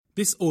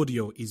This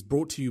audio is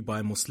brought to you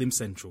by Muslim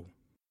Central.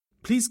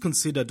 Please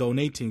consider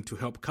donating to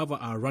help cover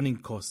our running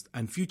costs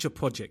and future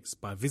projects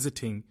by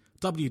visiting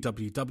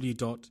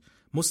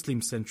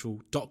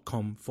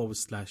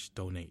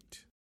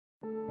www.muslimcentral.com/donate.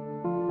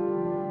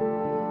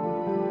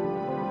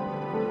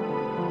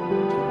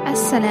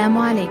 Assalamu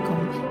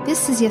alaikum.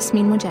 This is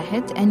Yasmin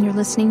Mogahed, and you're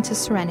listening to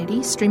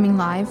Serenity, streaming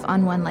live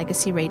on One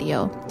Legacy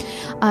Radio.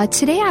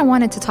 Today I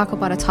wanted to talk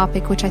about a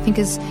topic which I think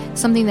is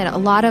something that a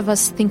lot of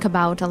us think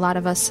about, a lot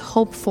of us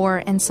hope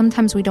for, and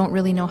sometimes we don't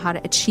really know how to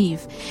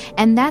achieve.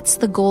 And that's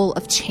the goal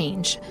of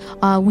change.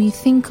 We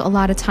think a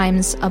lot of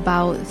times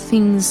about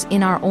things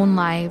in our own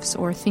lives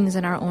or things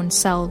in our own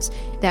selves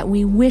that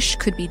we wish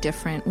could be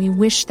different. We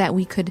wish that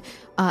we could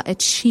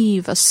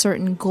achieve a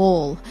certain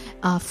goal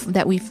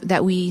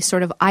that we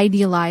sort of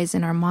idealize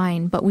in our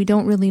mind, but we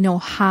don't really know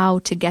how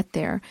to get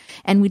there.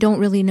 And we don't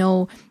really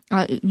know,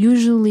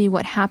 usually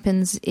what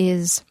happens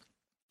is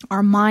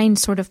our mind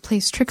sort of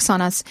plays tricks on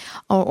us,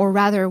 or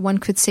rather one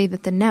could say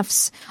that the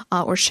nafs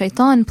or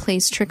Shaytan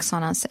plays tricks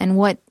on us. And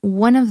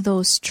one of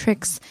those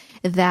tricks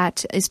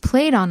that is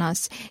played on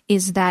us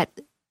is that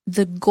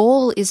the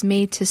goal is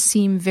made to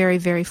seem very,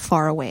 very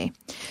far away.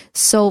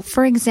 So,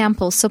 for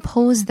example,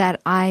 suppose that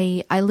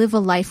I live a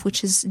life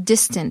which is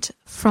distant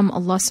from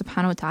Allah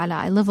subhanahu wa ta'ala.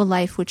 I live a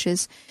life which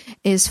is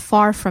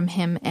far from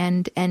Him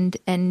and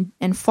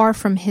far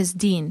from His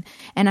deen.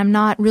 And I'm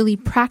not really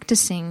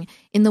practicing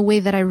in the way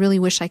that I really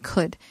wish I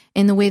could,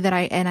 in the way that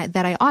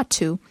I ought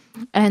to.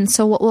 And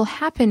so what will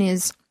happen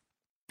is,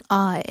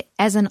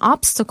 as an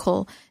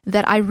obstacle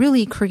that I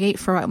really create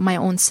for my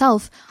own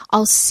self,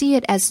 I'll see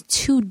it as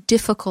too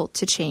difficult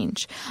to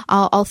change.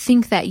 I'll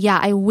think that,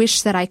 I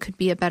wish that I could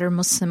be a better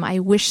Muslim. I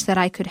wish that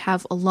I could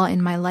have Allah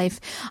in my life.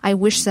 I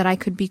wish that I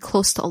could be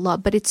close to Allah,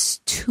 but it's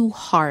too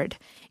hard.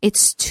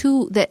 It's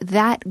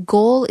that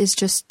goal is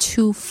just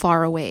too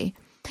far away.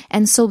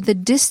 And so the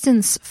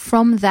distance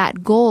from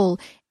that goal,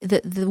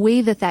 the way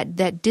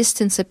that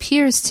distance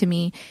appears to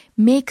me,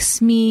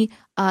 makes me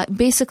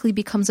basically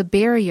becomes a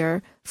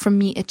barrier from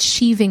me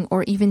achieving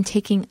or even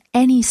taking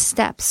any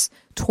steps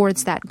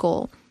towards that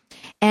goal.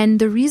 And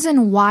the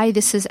reason why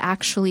this is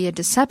actually a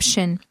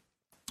deception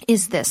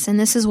is this, and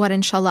this is what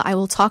inshallah I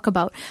will talk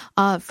about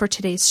for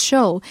today's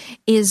show,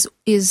 is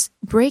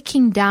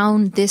breaking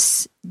down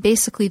this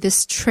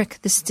trick,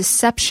 this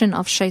deception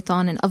of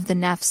Shaytan and of the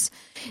nafs,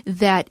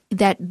 that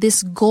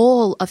this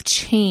goal of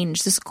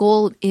change, this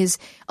goal is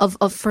of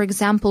for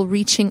example,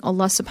 reaching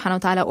Allah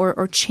subhanahu wa ta'ala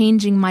or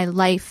changing my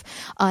life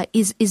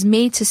is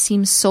made to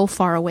seem so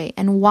far away,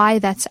 and why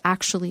that's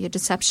actually a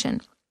deception.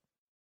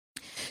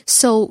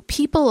 So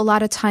people a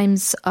lot of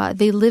times,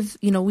 they live,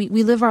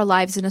 we live our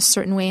lives in a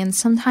certain way, and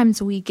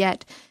sometimes we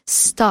get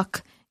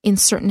stuck in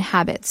certain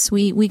habits.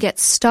 We get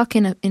stuck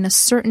in a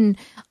certain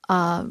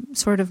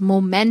sort of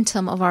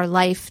momentum of our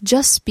life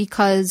just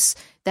because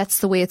that's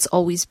the way it's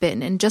always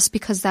been, and just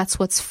because that's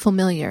what's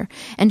familiar,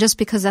 and just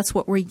because that's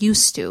what we're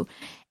used to.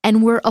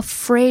 And we're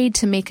afraid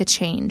to make a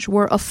change.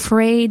 We're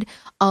afraid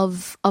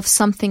of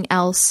something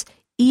else,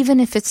 even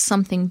if it's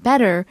something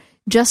better,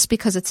 just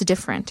because it's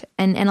different.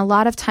 And a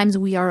lot of times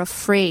we are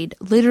afraid,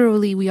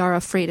 literally we are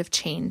afraid of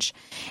change.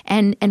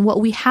 And what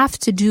we have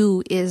to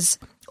do is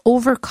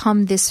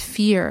overcome this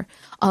fear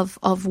of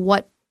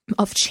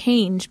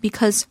change,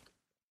 because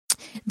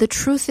the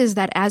truth is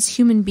that as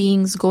human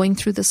beings going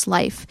through this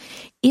life,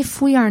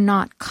 if we are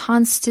not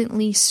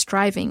constantly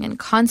striving and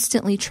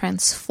constantly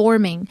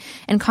transforming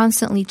and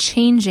constantly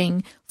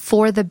changing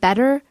for the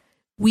better,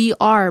 we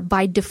are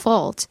by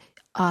default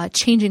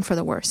changing for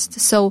the worst.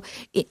 So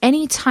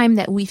any time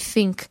that we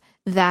think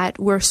that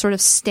we're sort of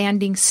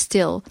standing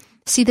still,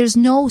 see, there's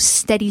no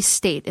steady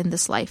state in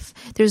this life.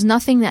 There's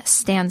nothing that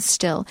stands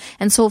still.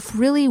 And so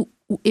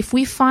if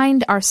we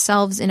find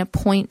ourselves at a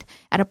point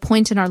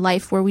in our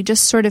life where we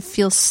just sort of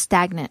feel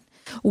stagnant,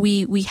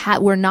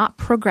 we're not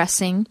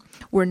progressing,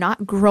 we're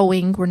not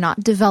growing, we're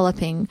not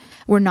developing,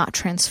 we're not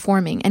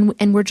transforming,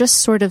 and we're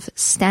just sort of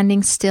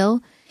standing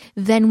still,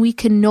 then we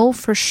can know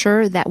for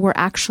sure that we're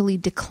actually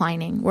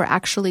declining, we're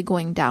actually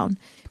going down,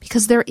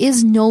 because there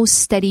is no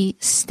steady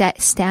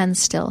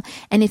standstill.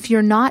 And if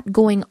you're not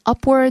going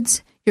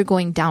upwards, you're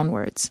going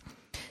downwards.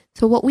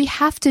 So what we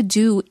have to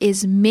do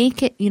is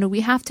make it,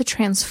 we have to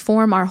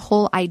transform our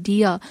whole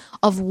idea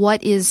of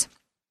what is,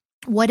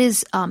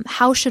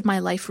 how should my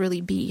life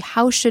really be?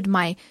 How should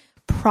my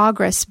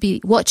progress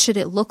be? What should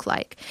it look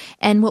like?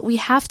 And what we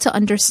have to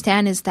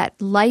understand is that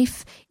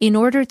life, in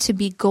order to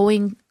be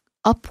going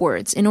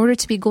upwards, in order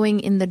to be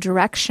going in the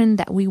direction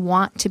that we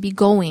want to be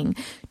going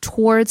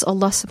towards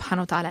Allah subhanahu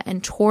wa ta'ala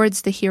and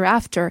towards the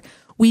hereafter,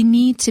 we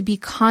need to be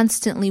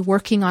constantly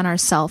working on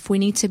ourselves. We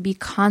need to be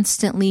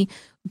constantly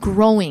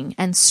growing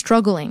and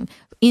struggling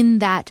in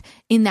that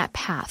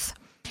path.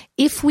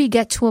 If we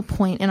get to a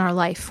point in our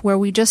life where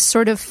we just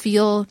sort of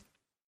feel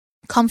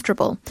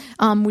comfortable,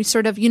 we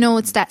sort of,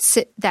 it's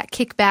that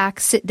kick back,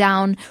 sit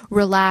down,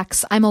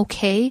 relax, I'm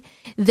okay,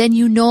 then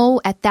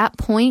at that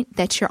point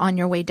that you're on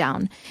your way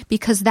down,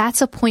 because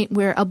that's a point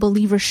where a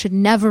believer should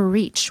never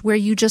reach, where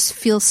you just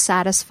feel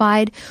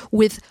satisfied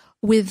with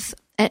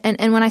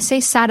And when I say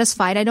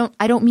satisfied,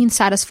 I don't mean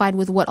satisfied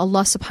with what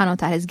Allah subhanahu wa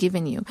ta'ala has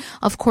given you.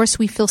 Of course,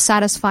 we feel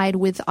satisfied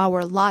with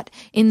our lot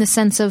in the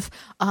sense of,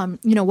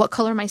 what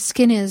color my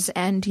skin is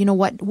and,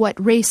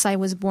 what race I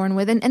was born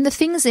with. And the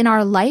things in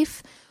our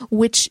life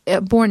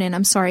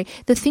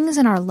the things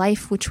in our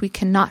life which we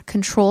cannot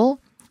control,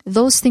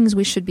 those things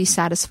we should be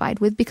satisfied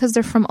with because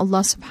they're from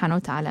Allah subhanahu wa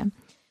ta'ala.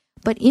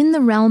 But in the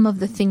realm of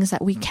the things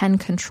that we can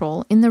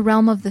control, in the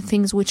realm of the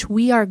things which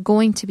we are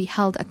going to be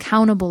held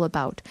accountable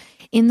about,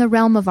 in the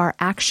realm of our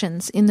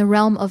actions, in the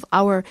realm of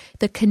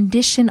the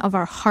condition of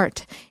our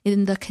heart,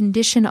 in the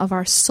condition of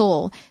our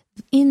soul,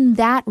 in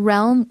that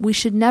realm, we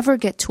should never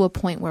get to a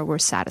point where we're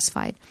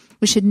satisfied.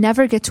 We should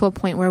never get to a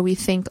point where we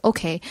think,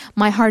 okay,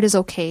 my heart is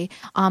okay.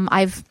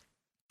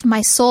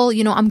 My soul,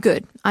 I'm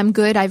good.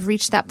 I've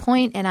reached that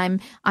point,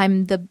 and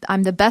I'm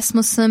the best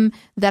Muslim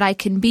that I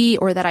can be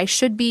or that I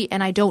should be,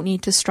 and I don't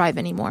need to strive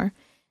anymore.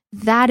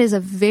 That is a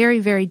very,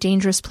 very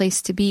dangerous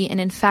place to be. And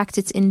in fact,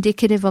 it's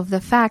indicative of the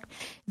fact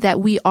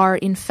that we are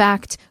in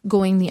fact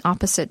going the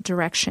opposite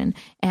direction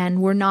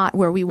and we're not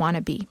where we want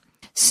to be.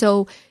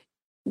 So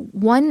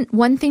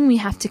one thing we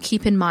have to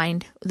keep in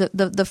mind,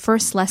 the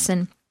first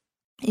lesson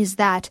is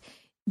that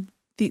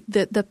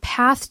the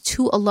path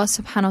to Allah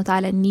subhanahu wa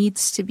ta'ala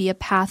needs to be a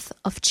path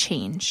of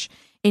change.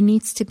 It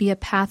needs to be a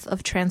path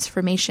of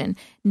transformation,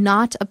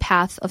 not a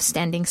path of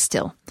standing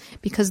still.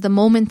 Because the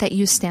moment that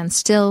you stand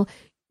still,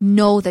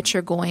 know that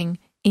you're going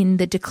in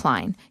the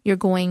decline. You're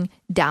going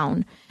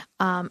down.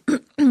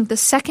 The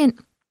second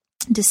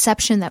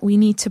deception that we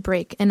need to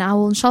break, and I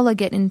will inshallah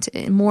get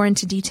more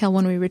into detail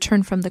when we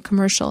return from the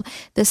commercial.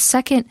 The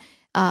second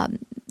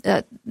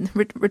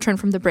return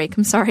from the break.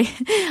 I'm sorry.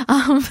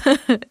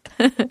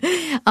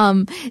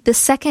 The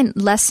second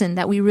lesson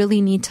that we really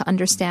need to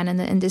understand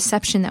and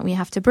deception that we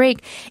have to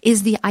break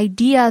is the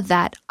idea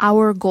that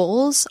our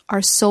goals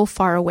are so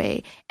far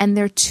away and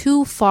they're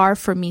too far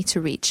for me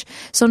to reach.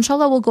 So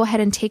inshallah, we'll go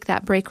ahead and take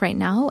that break right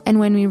now. And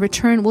when we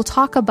return, we'll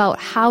talk about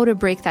how to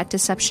break that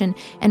deception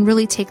and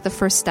really take the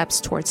first steps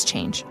towards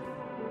change.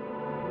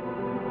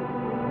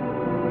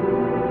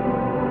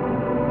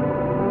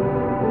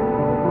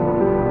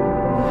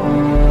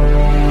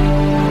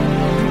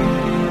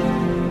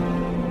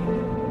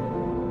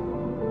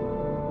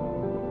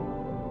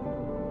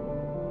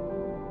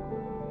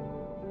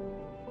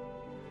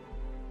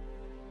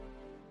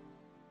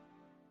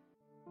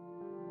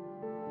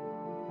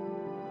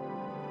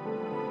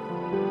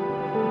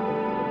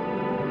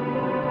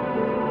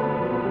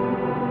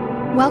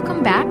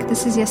 Welcome back.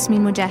 This is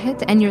Yasmin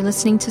Mogahed, and you're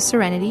listening to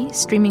Serenity,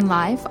 streaming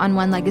live on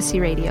One Legacy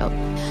Radio.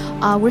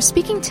 We're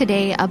speaking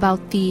today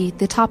about the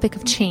topic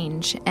of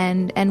change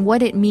and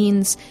what it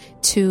means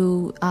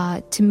to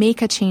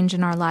make a change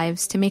in our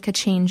lives, to make a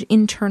change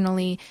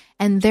internally,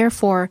 and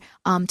therefore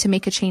to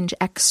make a change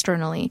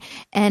externally.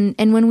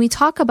 And when we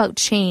talk about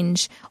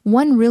change,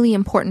 one really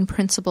important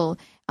principle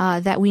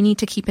that we need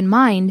to keep in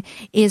mind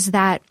is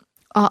that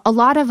a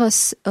lot of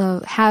us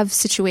have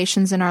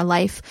situations in our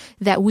life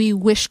that we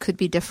wish could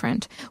be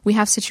different. We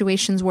have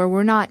situations where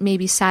we're not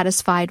maybe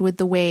satisfied with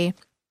the way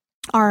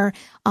our,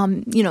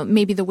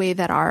 maybe the way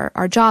that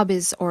our job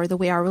is, or the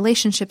way our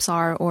relationships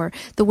are, or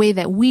the way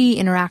that we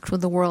interact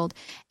with the world.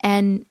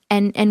 And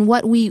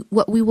what we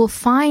will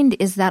find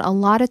is that a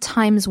lot of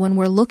times when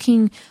we're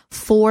looking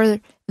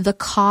for the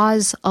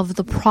cause of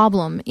the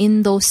problem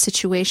in those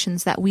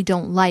situations that we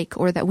don't like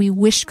or that we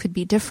wish could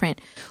be different,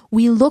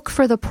 we look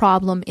for the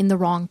problem in the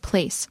wrong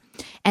place.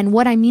 And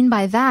what I mean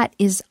by that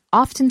is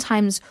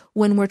oftentimes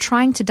when we're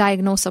trying to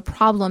diagnose a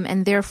problem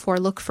and therefore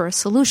look for a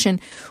solution,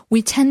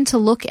 we tend to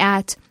look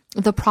at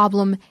the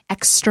problem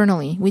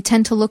externally. We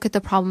tend to look at the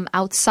problem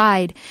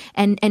outside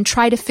and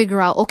try to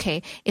figure out,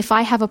 okay, if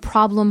I have a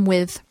problem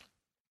with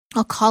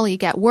a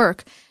colleague at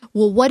work,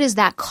 well, what is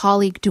that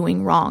colleague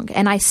doing wrong?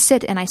 And I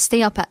sit and I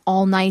stay up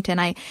all night and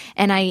I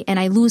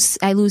lose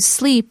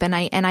sleep and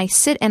I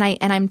sit and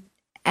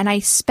I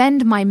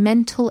spend my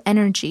mental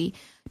energy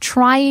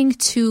trying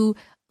to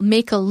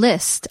make a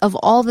list of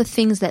all the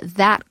things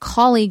that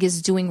colleague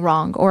is doing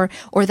wrong or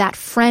that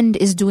friend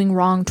is doing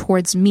wrong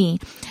towards me.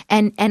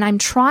 And I'm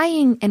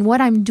trying, and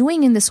what I'm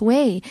doing in this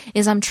way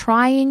is I'm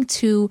trying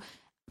to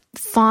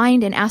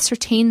find and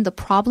ascertain the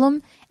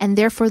problem and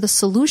therefore the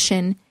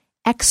solution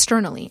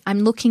externally.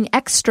 I'm looking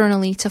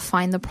externally to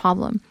find the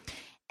problem.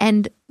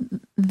 And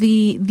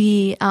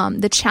the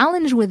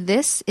challenge with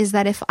this is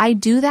that if I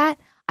do that,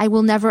 I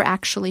will never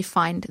actually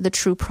find the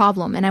true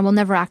problem, and I will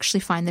never actually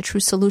find the true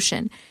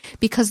solution,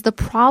 because the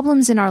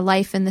problems in our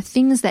life and the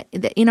things that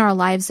in our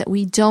lives that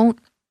we don't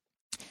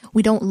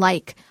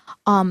like,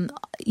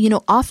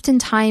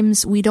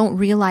 oftentimes we don't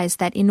realize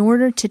that in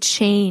order to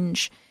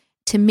change,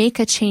 to make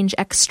a change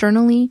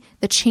externally,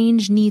 the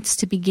change needs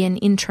to begin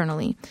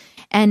internally.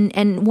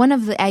 And one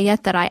of the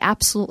ayat that I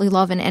absolutely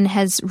love and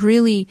has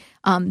really,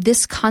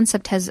 this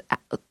concept has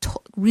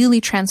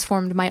really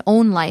transformed my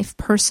own life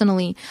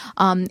personally,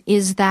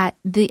 is that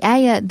the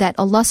ayat that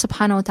Allah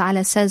subhanahu wa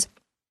ta'ala says,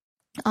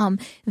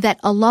 that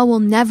Allah will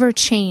never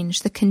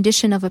change the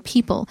condition of a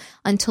people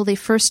until they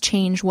first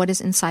change what is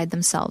inside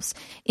themselves.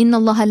 إِنَّ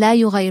اللَّهَ لَا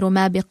يُغَيِّرُ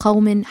مَا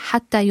بِقَوْمٍ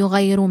حَتَّى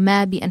يُغَيِّرُ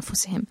مَا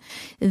بِأَنفُسِهِمْ.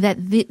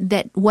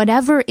 That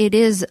whatever it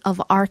is of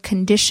our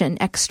condition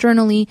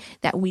externally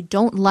that we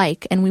don't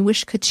like and we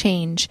wish could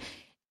change,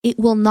 it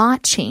will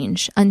not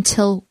change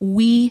until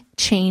we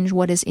change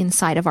what is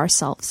inside of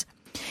ourselves.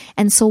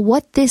 And so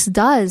what this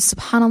does,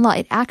 subhanAllah,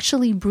 it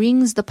actually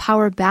brings the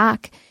power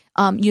back.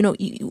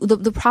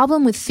 The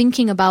problem with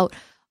thinking about,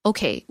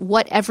 okay,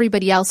 what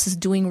everybody else is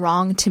doing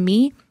wrong to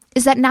me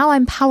is that now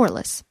I'm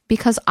powerless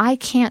because I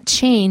can't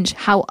change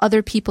how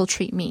other people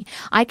treat me.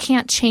 I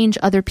can't change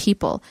other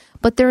people,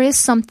 but there is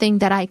something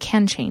that I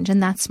can change,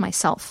 and that's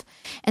myself.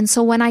 And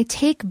so when I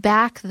take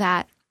back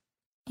that,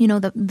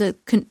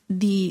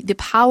 the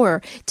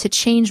power to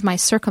change my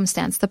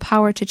circumstance, the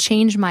power to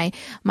change my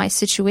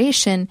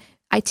situation,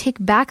 I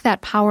take back that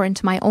power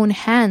into my own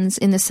hands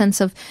in the sense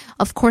of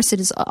course,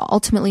 it is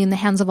ultimately in the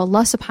hands of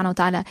Allah subhanahu wa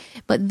ta'ala.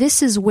 But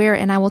this is where,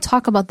 and I will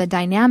talk about the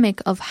dynamic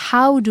of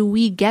how do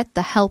we get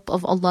the help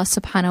of Allah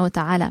subhanahu wa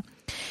ta'ala.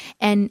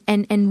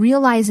 And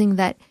realizing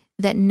that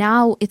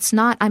now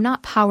I'm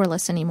not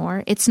powerless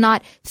anymore. It's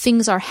not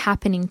things are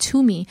happening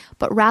to me,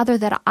 but rather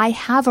that I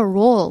have a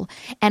role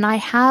and I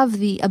have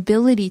the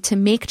ability to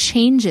make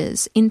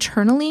changes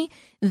internally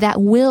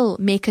that will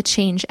make a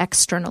change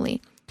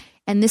externally.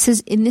 And this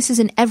is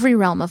in every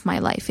realm of my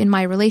life, in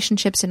my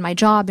relationships, in my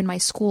job, in my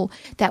school,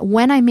 that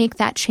when I make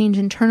that change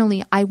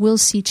internally, I will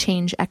see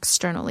change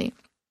externally.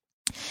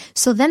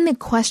 So then the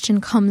question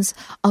comes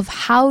of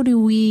how do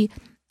we,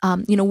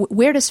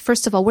 where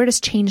does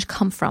change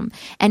come from?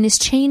 And is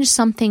change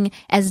something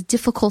as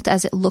difficult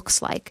as it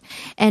looks like?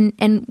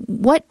 And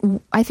what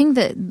I think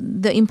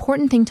the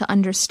important thing to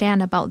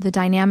understand about the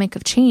dynamic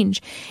of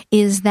change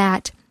is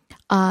that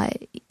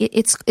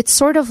it's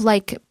sort of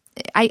like,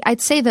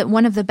 I'd say that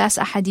one of the best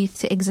ahadith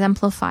to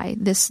exemplify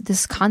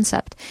this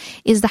concept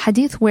is the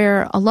hadith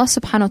where Allah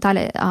subhanahu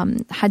wa ta'ala,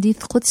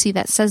 hadith Qudsi,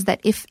 that says that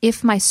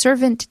if my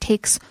servant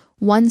takes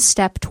one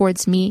step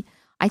towards me,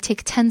 I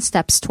take 10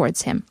 steps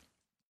towards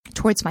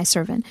my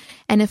servant.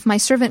 And if my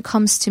servant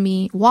comes to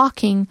me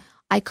walking,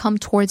 I come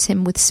towards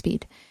him with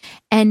speed.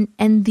 And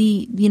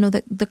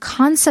the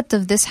concept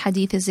of this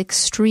hadith is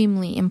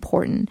extremely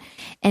important.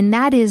 And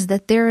that is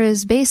that there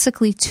is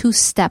basically 2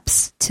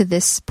 steps to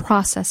this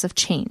process of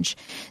change.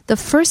 The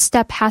first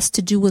step has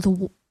to do with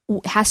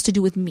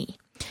me,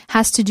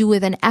 has to do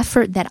with an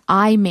effort that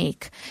I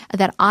make,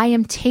 that I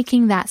am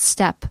taking that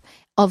step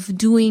of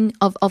doing,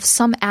 of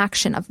some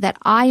action, of that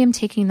I am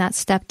taking that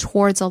step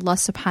towards Allah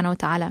subhanahu wa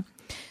ta'ala.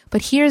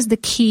 But here's the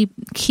key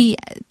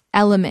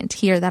element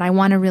here that I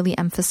want to really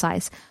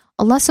emphasize.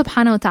 Allah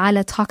subhanahu wa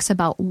ta'ala talks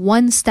about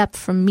 1 step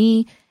from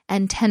me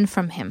and 10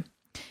 from him.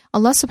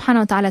 Allah subhanahu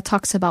wa ta'ala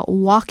talks about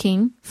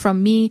walking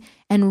from me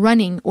and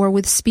running or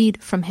with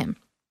speed from him.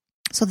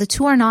 So the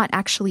 2 are not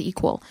actually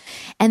equal.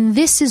 And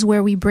this is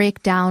where we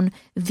break down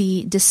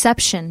the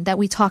deception that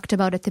we talked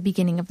about at the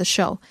beginning of the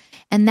show.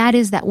 And that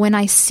is that when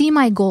I see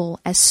my goal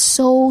as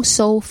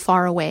so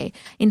far away,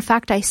 in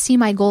fact, I see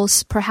my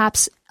goals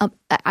perhaps,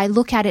 I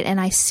look at it and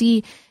I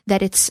see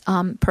that it's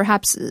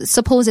perhaps,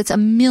 suppose it's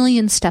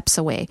 1,000,000 steps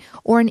away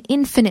or an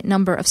infinite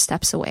number of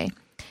steps away.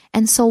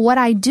 And so what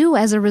I do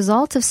as a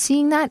result of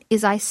seeing that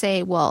is I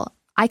say, well,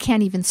 I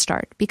can't even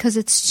start because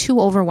it's too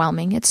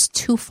overwhelming. It's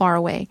too far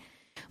away.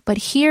 But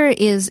here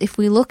is, if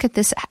we look at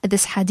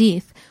this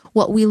hadith,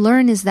 what we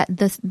learn is that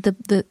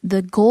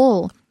the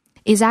goal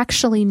is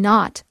actually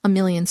not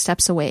 1,000,000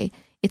 steps away.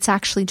 It's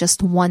actually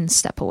just 1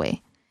 step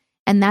away.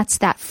 And that's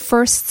that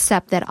first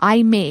step that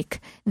I make,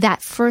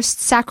 that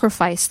first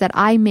sacrifice that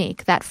I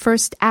make, that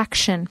first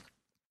action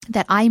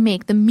that I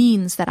make, the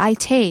means that I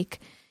take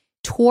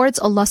towards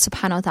Allah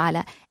subhanahu wa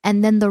ta'ala.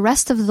 And then the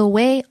rest of the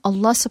way,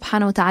 Allah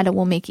subhanahu wa ta'ala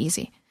will make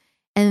easy.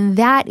 And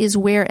that is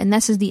where, and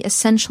this is the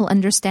essential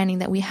understanding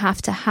that we have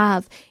to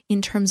have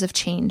in terms of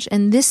change.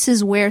 And this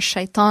is where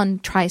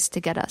Shaytan tries to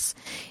get us,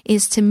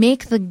 is to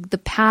make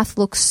the path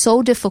look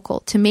so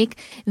difficult, to make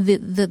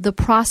the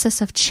process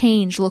of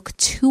change look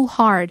too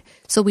hard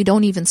so we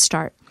don't even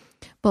start.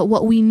 But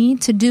what we need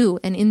to do,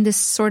 and in this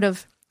sort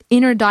of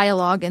inner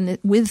dialogue and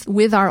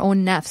with our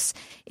own nafs,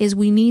 is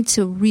we need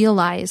to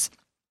realize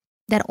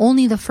that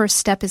only the first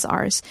step is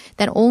ours,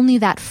 that only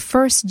that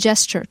first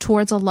gesture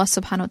towards Allah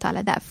subhanahu wa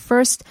ta'ala, that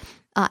first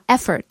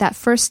effort, that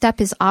first step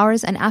is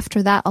ours, and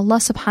after that Allah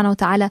subhanahu wa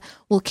ta'ala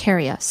will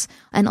carry us.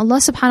 And Allah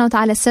subhanahu wa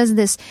ta'ala says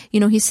this,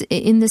 He's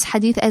in this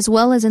hadith as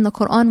well as in the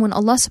Quran, when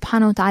Allah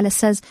subhanahu wa ta'ala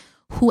says,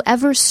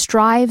 whoever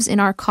strives in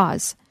our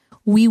cause,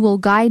 we will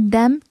guide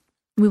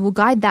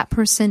that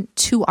person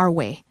to our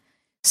way.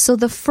 So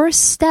the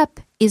first step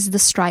is the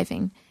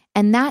striving.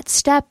 And that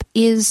step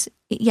is,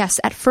 yes,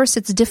 at first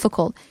it's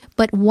difficult,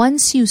 but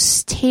once you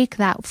take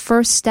that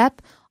first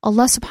step,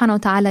 Allah subhanahu wa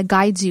ta'ala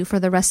guides you for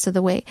the rest of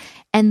the way.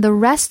 And the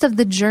rest of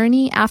the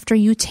journey after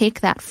you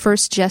take that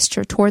first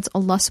gesture towards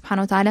Allah subhanahu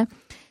wa ta'ala,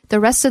 the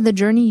rest of the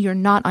journey, you're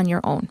not on your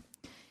own.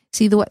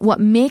 See, what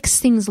makes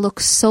things look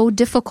so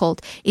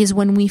difficult is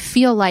when we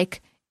feel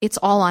like it's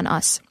all on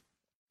us.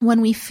 when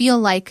we feel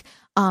like,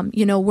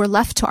 we're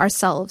left to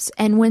ourselves.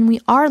 And when we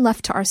are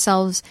left to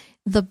ourselves,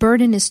 the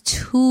burden is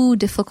too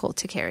difficult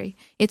to carry.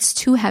 It's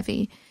too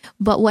heavy.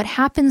 But what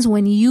happens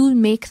when you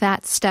make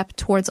that step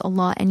towards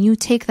Allah and you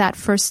take that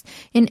first,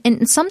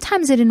 and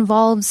sometimes it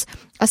involves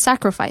a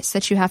sacrifice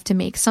that you have to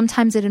make.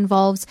 Sometimes it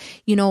involves,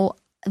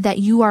 that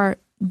you are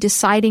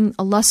deciding,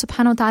 Allah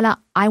subhanahu wa ta'ala,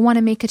 I want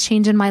to make a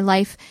change in my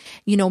life.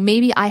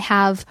 Maybe I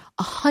have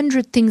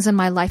 100 things in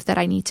my life that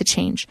I need to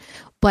change.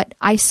 But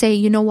I say,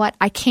 you know what?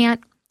 I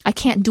can't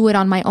do it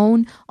on my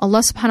own. Allah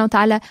subhanahu wa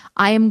ta'ala,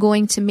 I am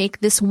going to make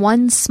this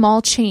one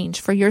small change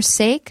for your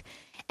sake.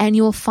 And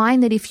you will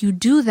find that if you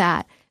do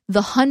that,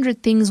 the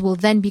 100 things will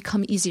then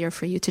become easier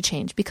for you to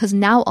change, because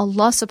now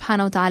Allah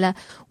subhanahu wa ta'ala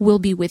will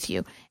be with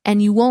you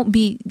and you won't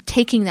be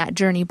taking that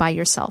journey by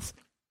yourself.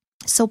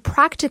 So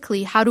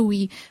practically, how do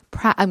we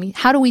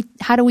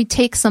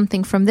take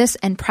something from this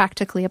and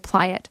practically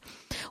apply it?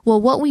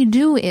 Well, what we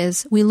do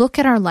is we look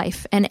at our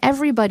life, and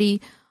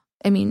everybody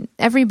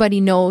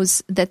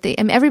knows that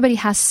everybody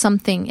has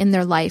something in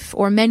their life,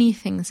 or many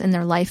things in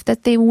their life,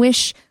 that they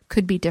wish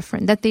could be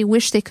different, that they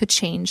wish they could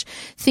change.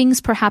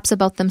 Things perhaps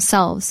about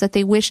themselves that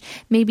they wish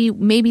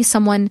maybe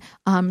someone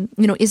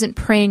isn't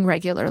praying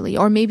regularly,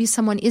 or maybe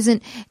someone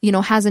isn't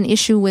has an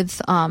issue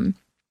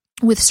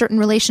with certain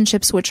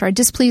relationships which are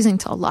displeasing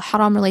to Allah,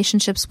 haram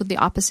relationships with the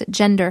opposite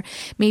gender.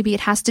 Maybe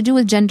it has to do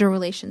with gender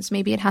relations.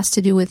 Maybe it has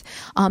to do with,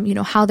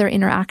 how they're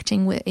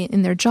interacting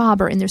in their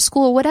job or in their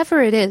school,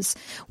 whatever it is.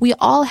 We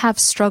all have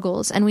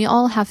struggles, and we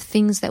all have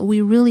things that we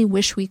really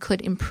wish we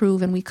could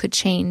improve and we could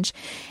change.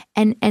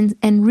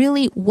 And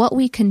really what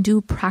we can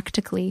do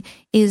practically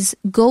is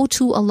go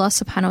to Allah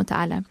subhanahu wa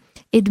ta'ala,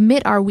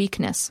 admit our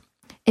weakness,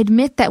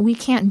 admit that we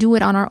can't do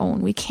it on our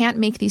own. We can't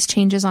make these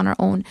changes on our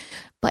own.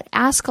 But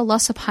ask Allah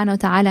subhanahu wa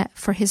ta'ala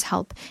for His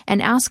help,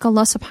 and ask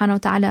Allah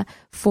subhanahu wa ta'ala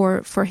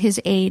for His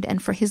aid and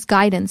for His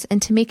guidance,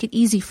 and to make it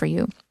easy for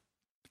you.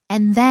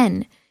 And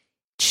then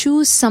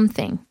choose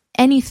something,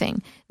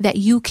 anything that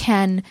you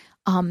can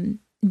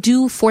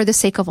do for the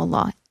sake of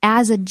Allah,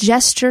 as a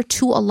gesture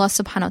to Allah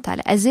subhanahu wa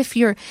ta'ala, as if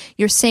you're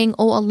saying,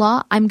 oh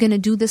Allah, I'm going to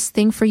do this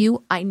thing for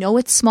you. I know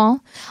it's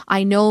small.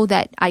 I know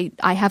that I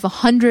have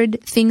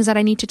 100 things that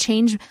I need to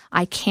change.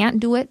 I can't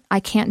do it. I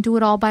can't do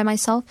it all by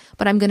myself,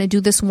 but I'm going to do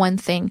this one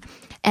thing,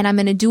 and I'm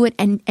going to do it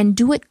and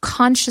do it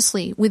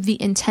consciously with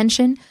the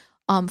intention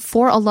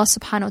for Allah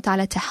subhanahu wa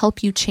ta'ala to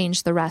help you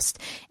change the rest,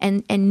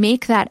 and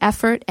make that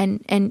effort.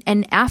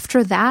 And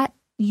after that,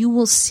 you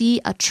will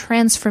see a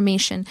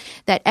transformation,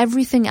 that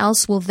everything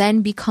else will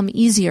then become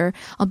easier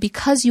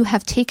because you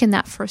have taken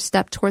that first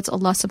step towards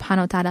Allah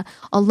subhanahu wa ta'ala.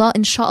 Allah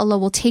inshallah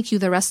will take you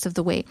the rest of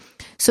the way.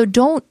 So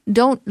don't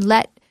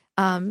let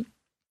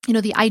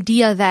the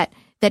idea that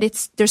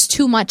there's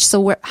too much,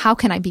 so how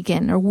can I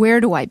begin, or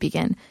where do I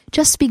begin?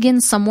 Just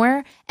begin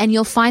somewhere, and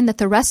you'll find that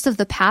the rest of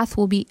the path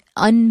will be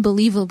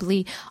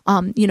unbelievably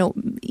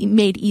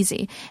made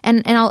easy.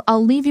 And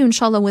I'll leave you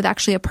inshallah with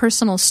actually a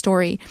personal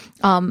story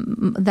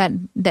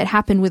that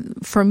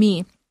happened for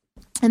me.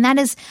 And that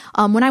is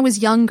when I was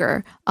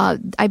younger,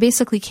 I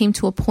basically came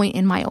to a point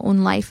in my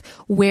own life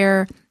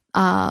where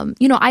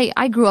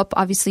I grew up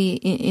obviously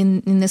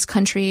in this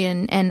country,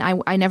 and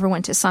I never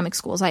went to Islamic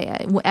schools.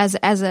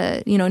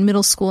 In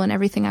middle school and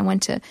everything, I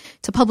went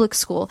to public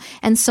school.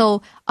 And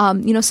so,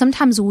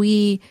 sometimes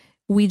we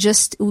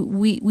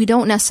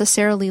don't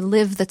necessarily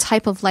live the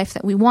type of life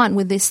that we want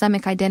with the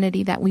Islamic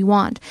identity that we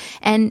want.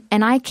 And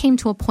I came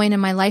to a point in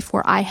my life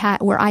where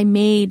I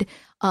made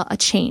a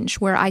change,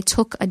 where I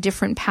took a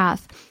different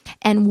path.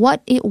 And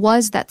what it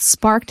was that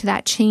sparked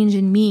that change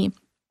in me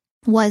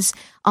was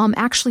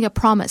actually a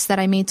promise that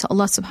I made to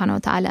Allah subhanahu wa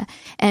ta'ala.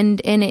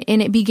 And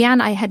it began,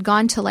 I had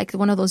gone to like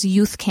one of those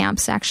youth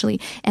camps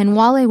actually. And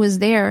while I was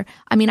there,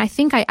 I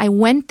think I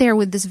went there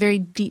with this very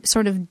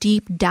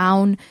deep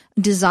down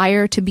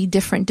desire to be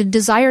different, the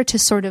desire to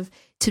sort of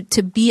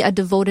to be a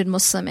devoted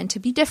Muslim and to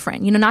be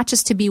different, not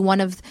just to be one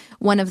of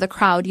the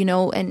crowd,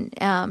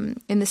 and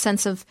in the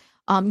sense of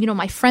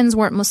my friends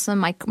weren't Muslim,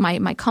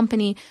 my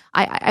company,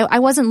 I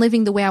wasn't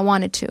living the way I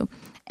wanted to.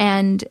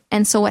 And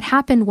so what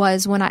happened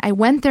was, when I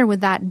went there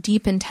with that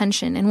deep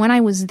intention, and when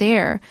I was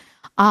there,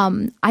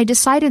 I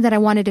decided that I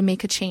wanted to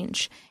make a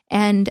change.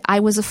 And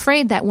I was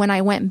afraid that when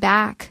I went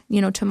back,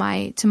 to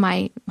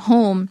my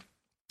home,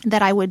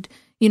 that I would,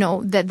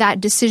 that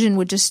decision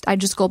would I'd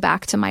just go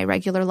back to my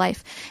regular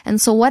life. And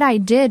so what I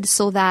did,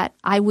 so that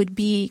I would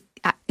be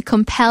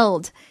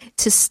compelled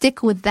to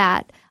stick with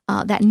that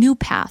new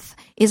path,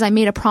 is I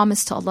made a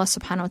promise to Allah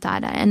subhanahu wa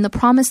ta'ala. And the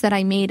promise that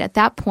I made at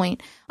that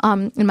point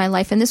in my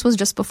life, and this was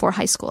just before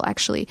high school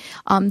actually,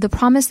 the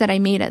promise that I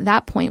made at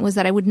that point was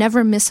that I would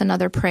never miss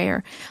another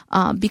prayer.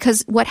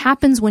 Because what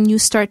happens when you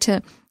start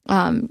to,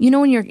 when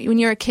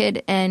you're a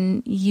kid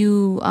and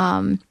you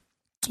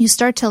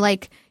start to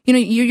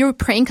you're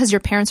praying because your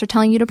parents are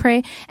telling you to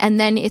pray, and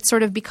then it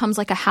sort of becomes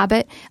like a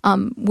habit,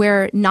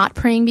 where not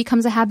praying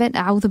becomes a habit.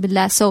 A'udhu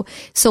billah. So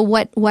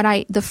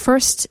the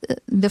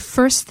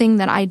first thing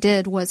that I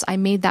did was I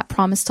made that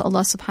promise to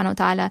Allah subhanahu wa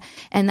ta'ala,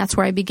 and that's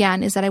where I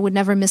began, is that I would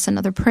never miss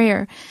another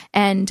prayer,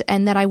 and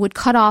that I would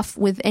cut off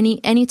with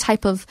any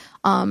type of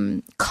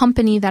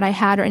company that I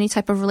had, or any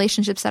type of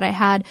relationships that I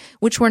had,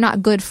 which were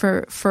not good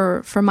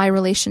for my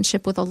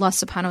relationship with Allah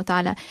subhanahu wa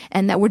ta'ala,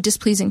 and that were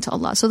displeasing to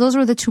Allah. So those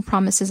were the two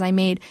promises I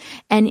made.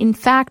 And in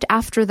fact,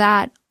 after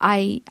that,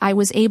 I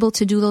was able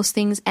to do those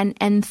things,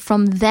 and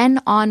from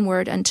then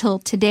onward until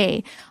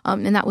today,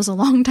 and that was a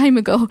long time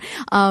ago,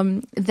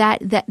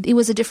 that it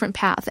was a different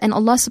path. And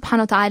Allah subhanahu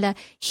wa ta'ala,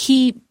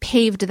 He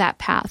paved that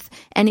path.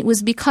 And it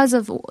was because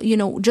of,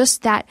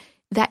 just that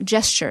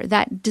gesture,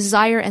 that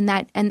desire, and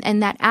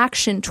that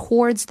action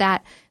towards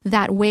that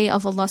way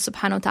of Allah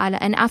subhanahu wa ta'ala.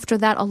 And after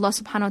that, Allah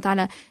subhanahu wa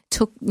ta'ala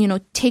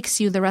takes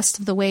you the rest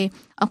of the way.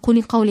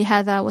 أقول قولي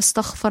هذا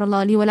واستغفر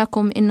الله لي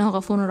ولكم إنه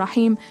غفور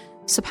رحيم.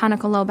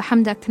 سبحانك الله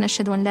وبحمدك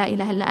نشهد أن لا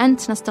إله إلا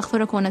أنت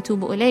نستغفرك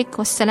ونتوب إليك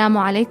والسلام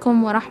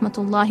عليكم ورحمة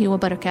الله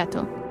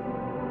وبركاته.